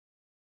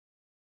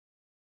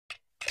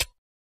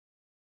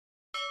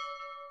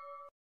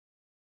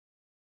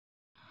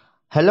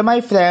Hello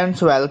my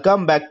friends,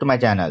 welcome back to my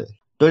channel.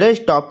 Today's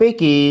topic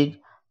is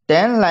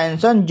 10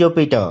 lines on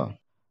Jupiter.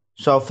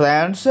 So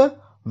friends,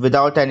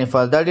 without any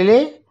further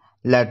delay,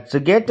 let's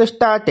get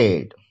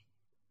started.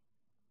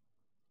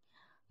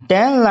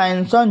 10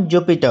 lines on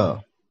Jupiter.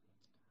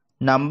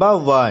 Number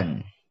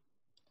 1.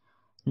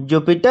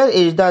 Jupiter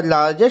is the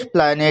largest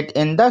planet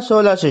in the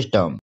solar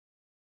system.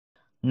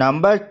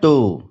 Number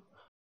 2.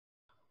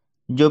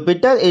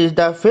 Jupiter is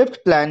the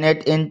fifth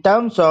planet in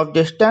terms of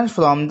distance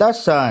from the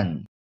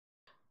Sun.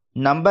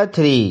 Number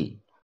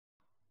 3.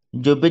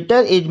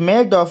 Jupiter is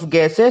made of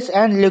gases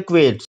and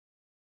liquids.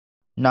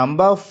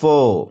 Number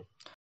 4.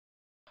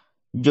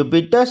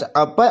 Jupiter's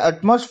upper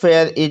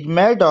atmosphere is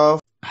made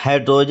of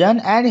hydrogen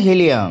and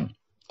helium.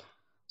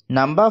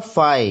 Number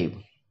 5.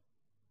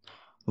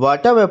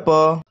 Water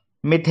vapor,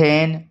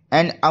 methane,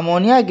 and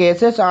ammonia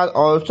gases are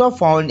also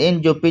found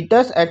in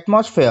Jupiter's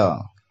atmosphere.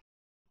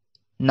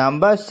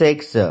 Number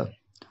 6.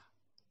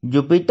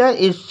 Jupiter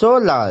is so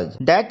large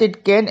that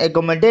it can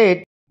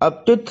accommodate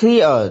up to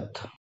 3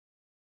 Earths.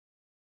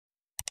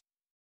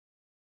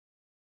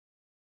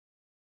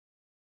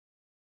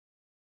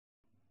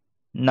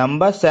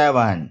 Number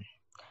 7.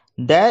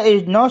 There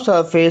is no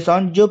surface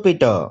on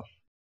Jupiter.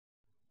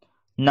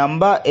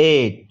 Number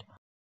 8.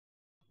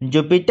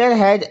 Jupiter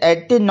has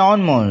 80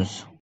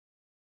 non-moons.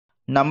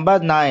 Number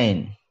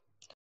 9.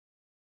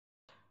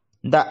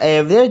 The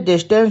average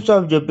distance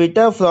of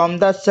Jupiter from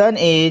the Sun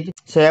is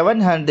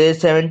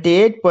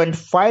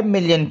 778.5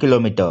 million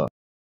km.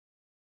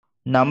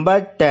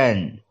 Number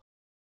 10.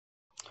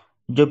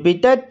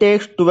 Jupiter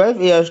takes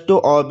 12 years to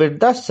orbit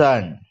the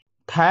Sun.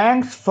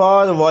 Thanks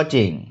for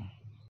watching.